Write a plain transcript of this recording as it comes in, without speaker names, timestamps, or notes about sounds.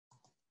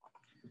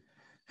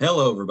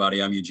Hello,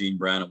 everybody. I'm Eugene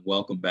Brown, and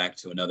welcome back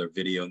to another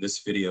video. In this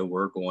video,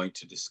 we're going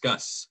to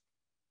discuss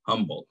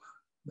Humble.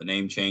 The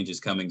name change is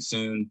coming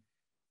soon.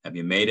 Have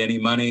you made any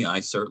money? I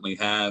certainly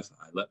have.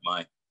 I let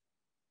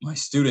my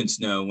students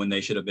know when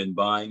they should have been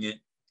buying it.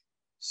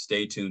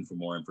 Stay tuned for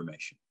more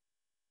information.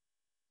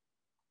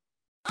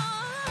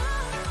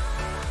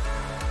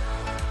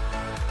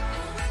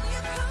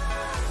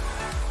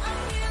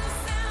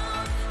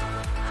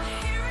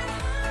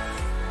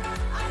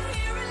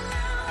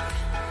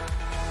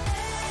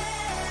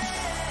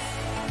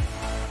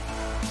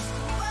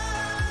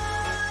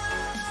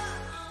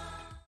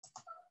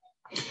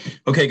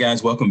 Okay,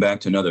 guys, welcome back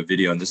to another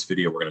video. In this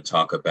video, we're going to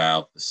talk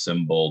about the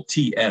symbol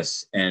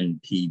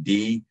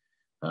TSNPD.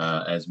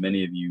 As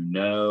many of you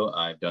know,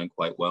 I've done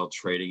quite well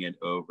trading it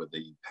over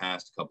the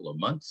past couple of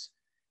months.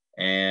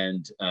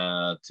 And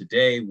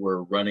today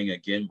we're running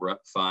again, we're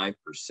up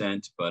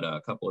 5%, but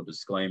a couple of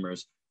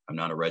disclaimers. I'm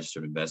not a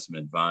registered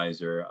investment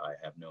advisor. I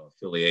have no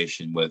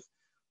affiliation with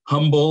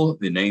Humble.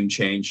 The name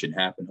change should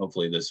happen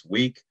hopefully this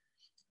week.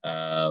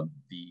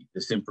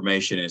 This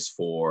information is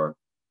for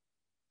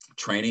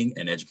training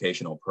and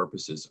educational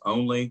purposes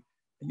only.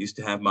 I used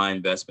to have my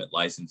investment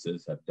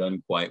licenses, have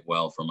done quite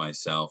well for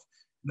myself.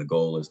 And the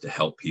goal is to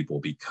help people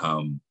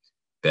become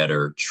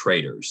better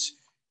traders.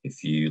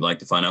 If you'd like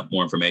to find out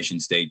more information,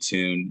 stay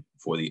tuned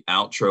for the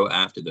outro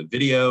after the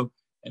video,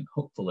 and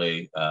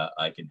hopefully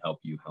I can help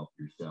you help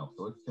yourself.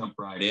 So let's jump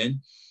right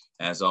in.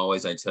 As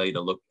always, I tell you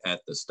to look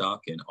at the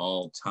stock in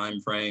all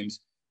time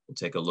frames. We'll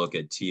take a look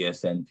at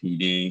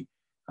TSNPD.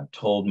 I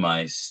told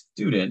my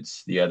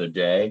students the other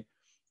day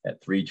at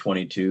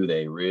 322,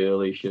 they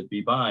really should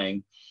be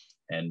buying.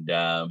 And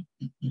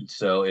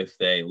so if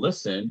they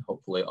listen,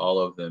 hopefully all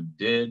of them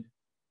did,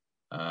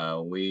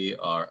 we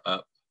are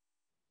up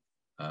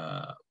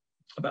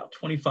about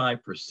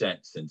 25%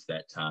 since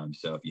that time.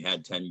 So if you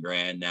had 10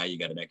 grand, now you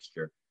got an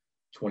extra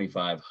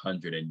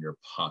 2,500 in your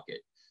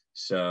pocket.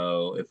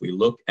 So if we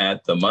look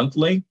at the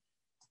monthly,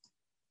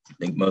 I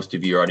think most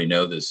of you already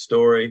know this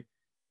story.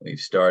 We've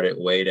started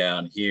way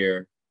down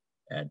here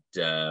at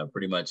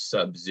pretty much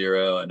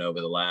sub-zero, and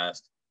over the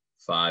last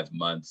 5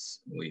 months,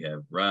 we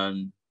have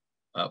run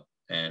up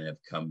and have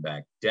come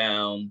back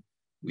down.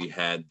 We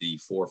had the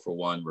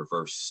 4-for-1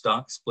 reverse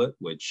stock split,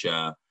 which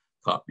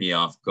caught me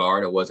off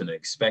guard. I wasn't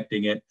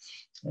expecting it,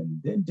 and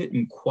then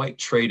didn't quite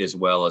trade as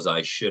well as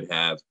I should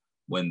have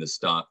when the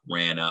stock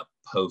ran up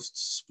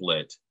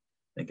post-split.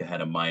 I think I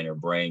had a minor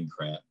brain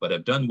cramp, but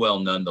I've done well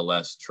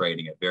nonetheless,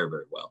 trading it very,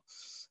 very well.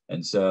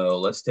 And so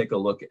let's take a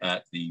look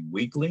at the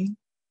weekly.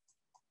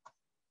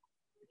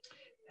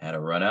 Had a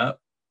run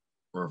up,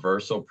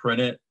 reversal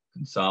printed,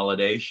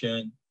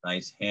 consolidation,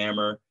 nice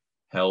hammer,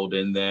 held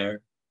in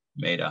there,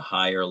 made a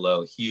higher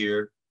low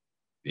here,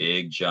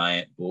 big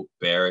giant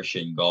bearish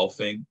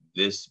engulfing.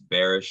 This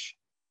bearish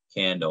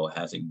candle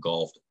has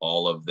engulfed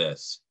all of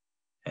this.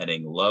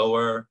 Heading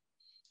lower,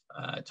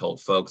 I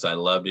told folks I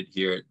loved it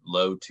here at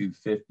low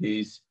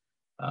 250s,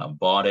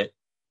 bought it,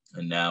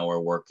 and now we're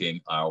working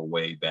our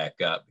way back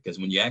up. Because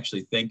when you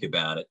actually think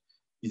about it,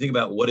 you think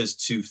about what does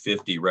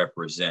 250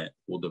 represent?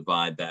 We'll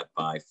divide that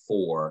by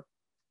 4.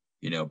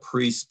 You know,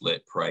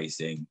 pre-split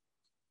pricing,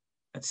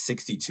 that's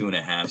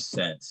 62.5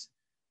 cents.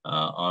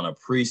 On a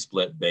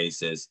pre-split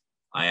basis,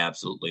 I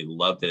absolutely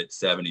loved it at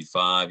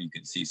 75. You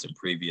can see some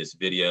previous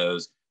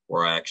videos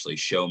where I actually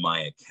show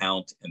my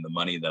account and the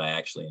money that I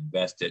actually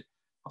invested.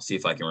 I'll see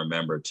if I can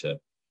remember to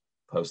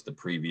post the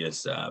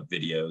previous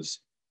videos,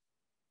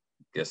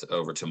 I guess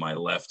over to my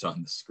left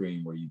on the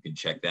screen, where you can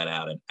check that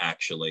out and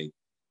actually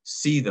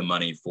see the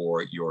money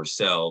for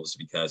yourselves,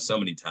 because so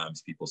many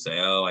times people say,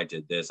 oh, I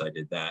did this, I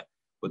did that,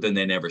 but then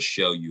they never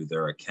show you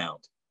their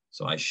account.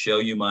 So I show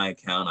you my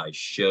account, I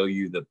show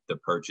you the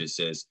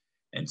purchases,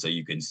 and so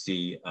you can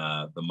see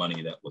the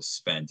money that was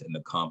spent and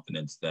the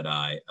confidence that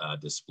I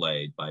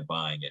displayed by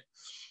buying it.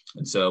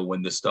 And so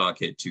when the stock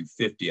hit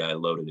 250, I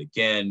loaded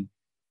again,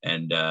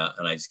 and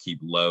I just keep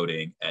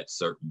loading at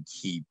certain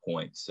key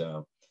points.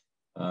 So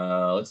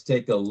let's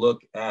take a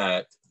look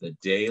at the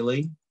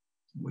daily.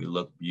 We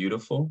look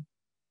beautiful,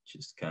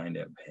 just kind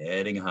of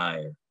heading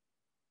higher.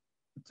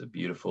 It's a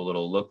beautiful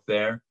little look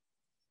there.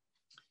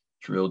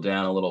 Drill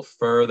down a little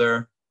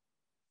further.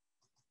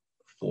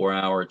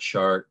 4-hour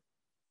chart.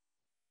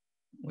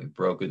 We've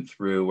broken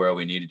through where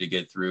we needed to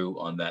get through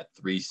on that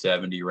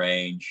 370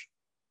 range,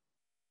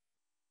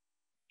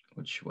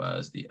 which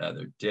was the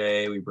other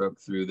day. We broke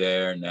through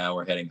there. Now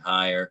we're heading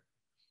higher.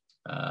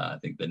 I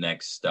think the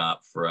next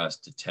stop for us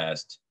to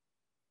test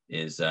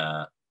is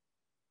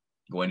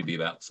going to be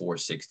about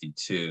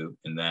 462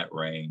 in that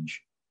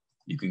range.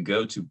 You can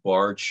go to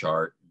bar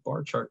chart.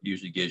 Bar chart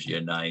usually gives you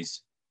a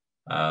nice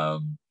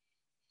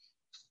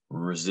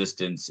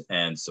resistance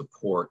and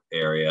support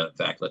area. In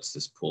fact, let's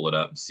just pull it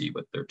up and see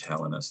what they're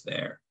telling us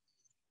there.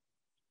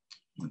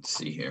 Let's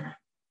see here.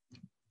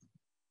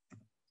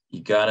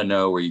 You got to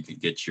know where you can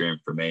get your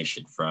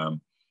information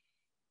from.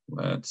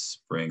 Let's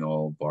bring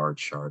old bar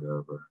chart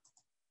over.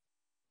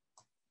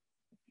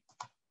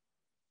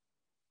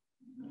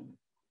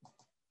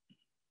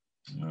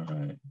 All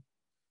right.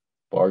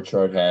 Bar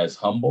chart has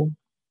Humble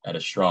at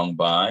a strong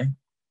buy.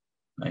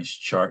 Nice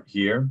chart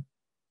here.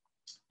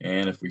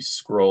 And if we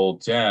scroll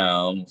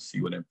down, we'll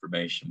see what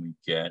information we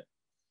get.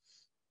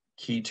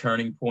 Key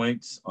turning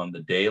points on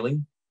the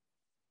daily.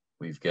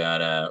 We've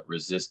got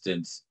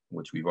resistance,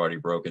 which we've already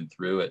broken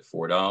through at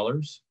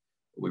 $4.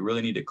 We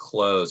really need to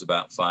close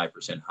about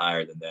 5%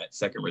 higher than that.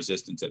 Second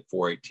resistance at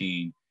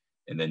 418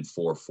 and then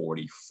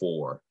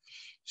 444.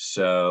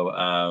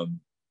 So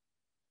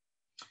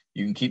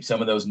you can keep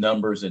some of those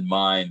numbers in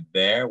mind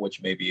there,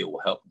 which maybe it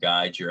will help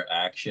guide your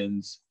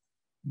actions.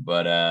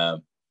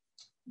 But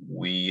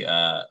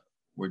we're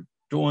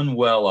doing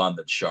well on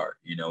the chart.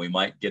 You know, we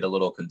might get a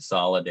little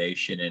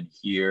consolidation in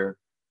here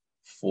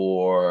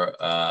for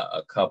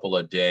a couple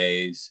of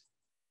days,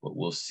 but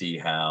we'll see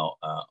how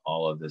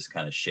all of this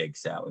kind of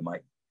shakes out. We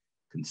might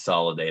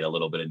consolidate a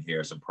little bit in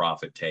here, some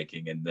profit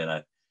taking, and then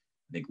I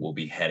think we'll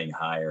be heading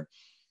higher.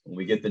 When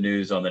we get the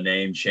news on the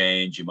name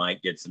change, you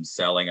might get some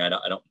selling. I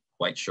don't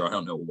quite sure. I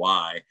don't know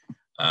why.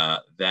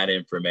 That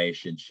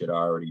information should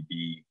already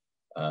be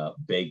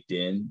baked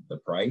in the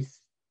price.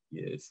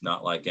 It's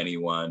not like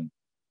anyone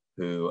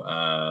who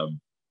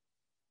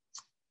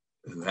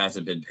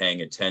hasn't been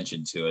paying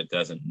attention to it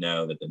doesn't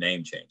know that the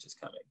name change is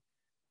coming.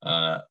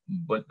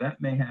 But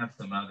that may have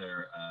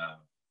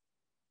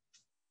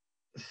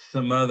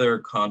some other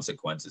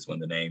consequences when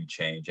the name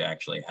change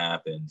actually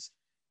happens.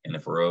 And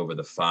if we're over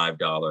the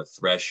 $5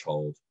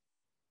 threshold,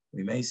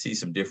 we may see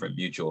some different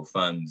mutual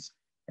funds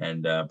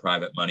and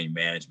private money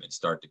management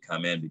start to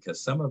come in,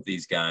 because some of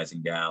these guys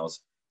and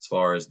gals, as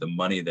far as the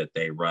money that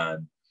they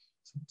run,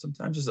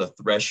 sometimes there's a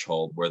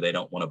threshold where they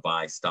don't want to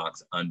buy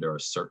stocks under a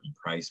certain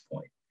price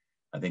point.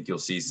 I think you'll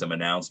see some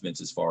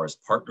announcements as far as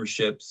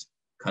partnerships,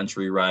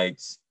 country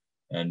rights,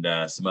 and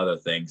some other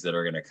things that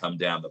are going to come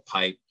down the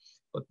pipe.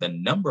 But the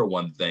number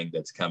one thing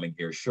that's coming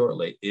here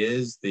shortly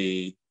is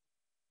the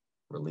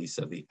release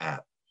of the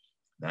app.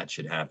 That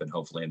should happen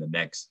hopefully in the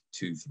next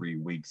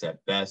 2-3 weeks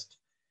at best.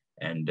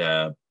 And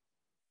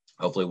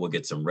hopefully we'll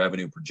get some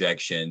revenue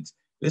projections.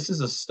 This is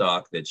a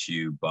stock that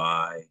you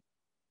buy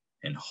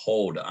and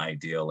hold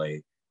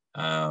ideally.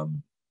 I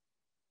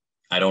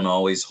don't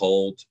always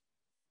hold,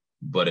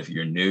 but if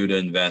you're new to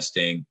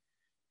investing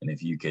and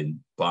if you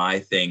can buy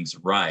things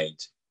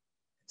right,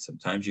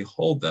 sometimes you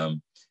hold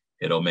them,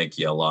 it'll make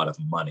you a lot of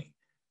money.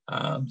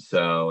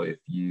 So if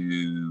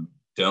you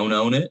don't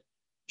own it,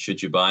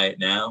 should you buy it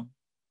now?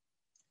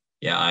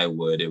 Yeah, I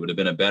would. It would have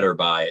been a better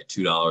buy at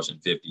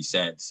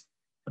 $2.50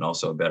 and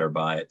also a better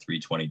buy at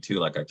 $3.22,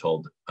 like I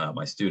told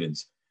my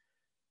students.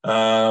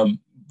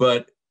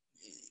 But,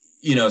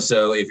 you know,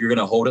 so if you're going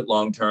to hold it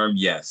long term,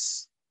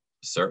 yes,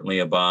 certainly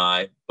a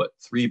buy, but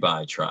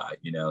 3-buy try,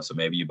 you know, so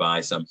maybe you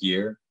buy some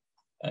here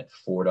at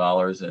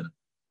 $4.02.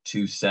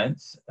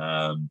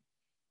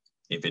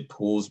 If it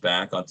pulls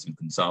back on some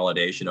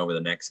consolidation over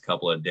the next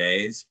couple of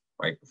days,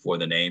 right before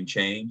the name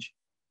change,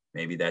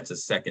 maybe that's a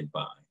second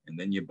buy. And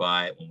then you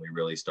buy it when we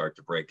really start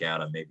to break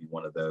out on maybe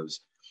one of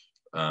those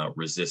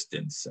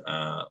resistance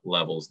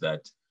levels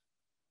that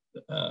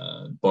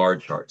bar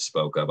chart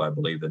spoke of. I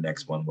believe the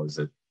next one was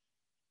at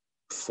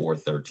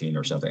 413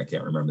 or something. I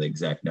can't remember the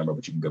exact number,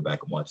 but you can go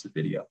back and watch the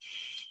video.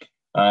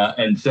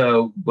 And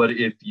so, but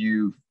if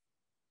you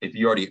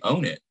already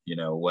own it, you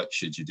know, what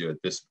should you do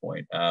at this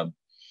point?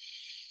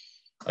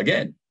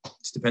 Again,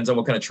 it depends on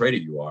what kind of trader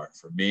you are.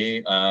 For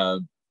me, I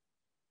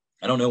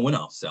don't know when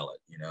I'll sell it.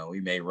 You know, we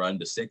may run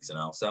to 6 and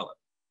I'll sell it,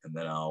 and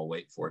then I'll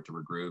wait for it to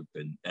regroup.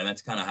 And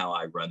that's kind of how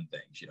I run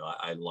things. You know,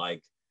 I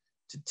like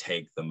to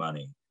take the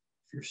money.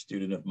 If you're a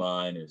student of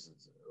mine, there's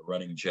a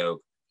running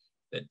joke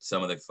that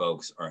some of the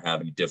folks are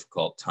having a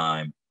difficult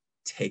time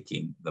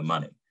taking the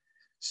money.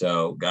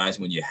 So guys,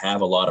 when you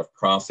have a lot of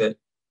profit,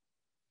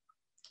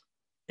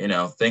 you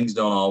know, things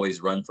don't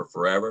always run for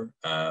forever.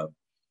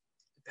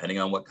 Depending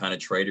on what kind of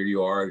trader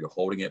you are, you're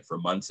holding it for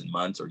months and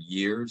months or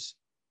years,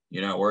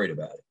 you're not worried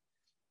about it.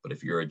 But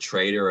if you're a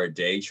trader or a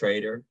day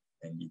trader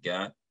and you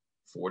got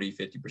 40,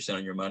 50%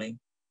 of your money,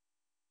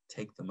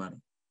 take the money,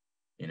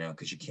 you know,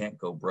 because you can't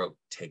go broke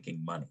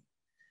taking money.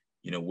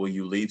 You know, will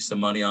you leave some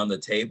money on the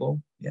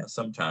table? Yeah,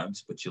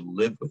 sometimes, but you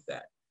live with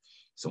that.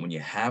 So when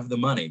you have the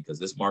money, because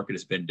this market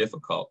has been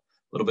difficult,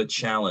 a little bit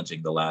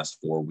challenging the last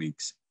 4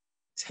 weeks,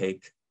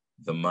 take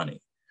the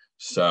money.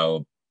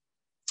 So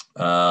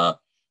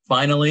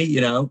finally,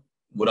 you know,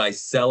 would I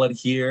sell it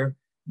here?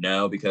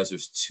 No, because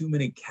there's too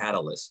many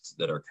catalysts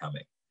that are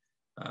coming.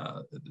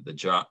 The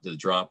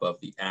drop of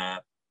the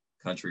app,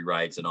 country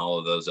rights, and all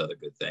of those other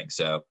good things.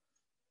 So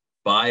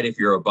buy it if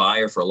you're a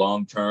buyer for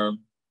long term.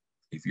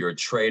 If you're a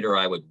trader,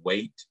 I would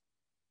wait,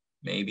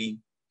 maybe.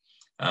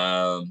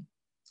 I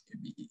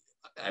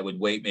would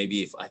wait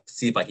maybe if I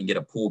see if I can get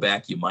a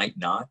pullback. You might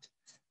not,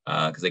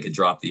 because they could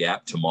drop the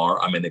app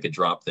tomorrow. I mean, they could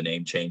drop the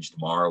name change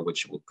tomorrow,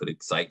 which could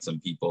excite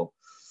some people.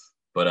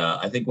 But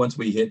I think once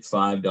we hit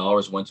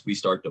 $5, once we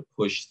start to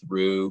push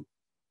through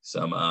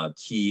some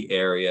key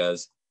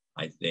areas,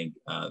 I think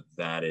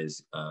that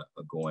is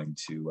going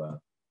to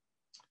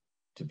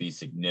be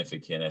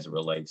significant as it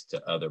relates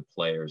to other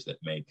players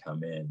that may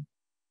come in.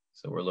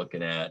 So we're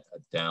looking at a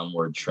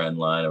downward trend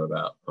line of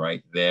about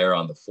right there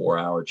on the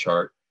 4-hour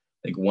chart.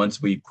 I think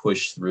once we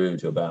push through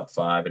to about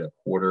 5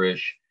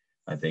 1/4-ish,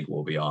 I think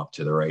we'll be off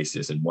to the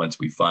races. And once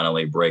we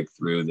finally break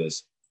through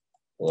this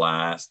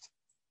last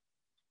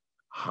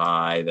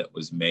high that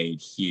was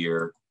made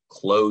here,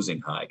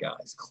 closing high,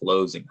 guys,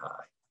 closing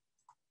high.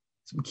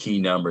 Some key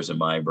numbers in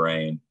my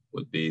brain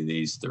would be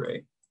these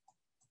three.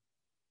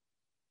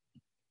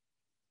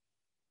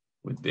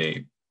 Would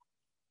be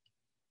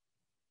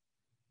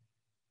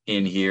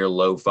in here,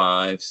 low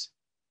 5s,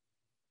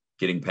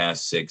 getting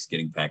past 6,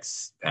 getting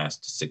past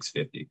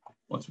 650.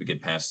 Once we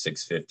get past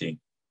 650,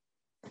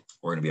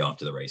 we're going to be off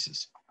to the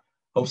races.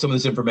 Hope some of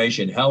this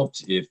information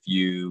helped. If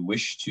you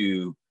wish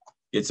to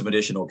get some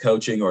additional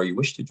coaching, or you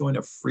wish to join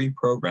a free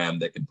program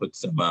that can put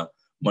some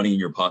money in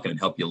your pocket and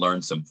help you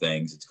learn some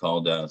things, it's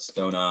called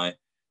STONEEYE.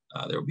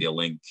 There will be a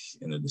link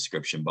in the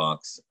description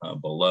box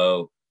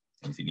below.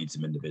 And if you need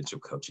some individual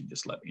coaching,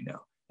 just let me know.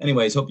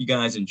 Anyways, hope you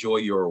guys enjoy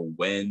your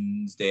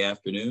Wednesday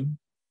afternoon.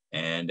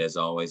 And as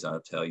always,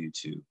 I'll tell you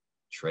to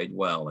trade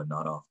well and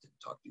not often.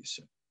 Talk to you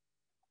soon.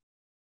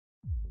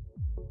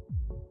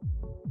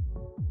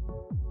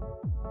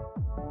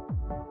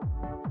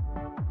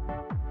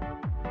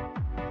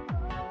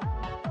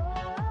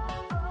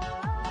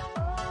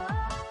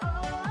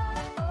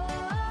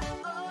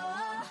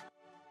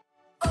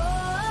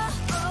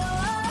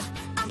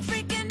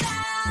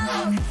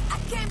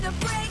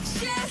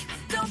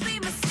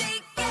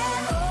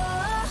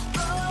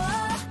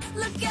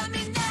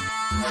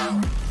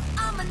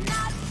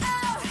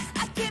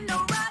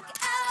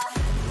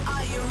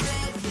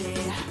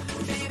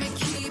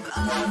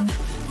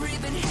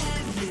 Breathing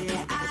heavy,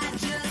 I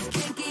just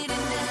can't get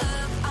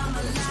enough. I'm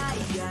a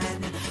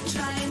lion,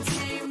 try and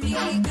tame me.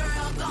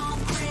 Girl gone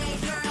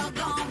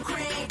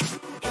cray.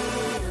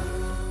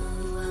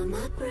 Ew, I'm a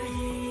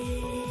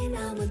brain,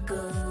 I'm a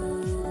go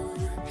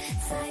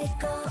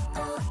psycho.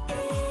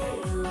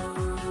 Ew,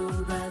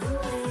 by the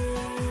way,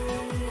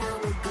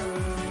 I'm a go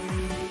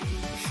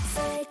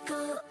psycho.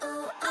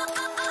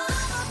 I'ma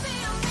be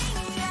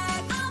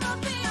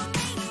a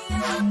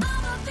maniac.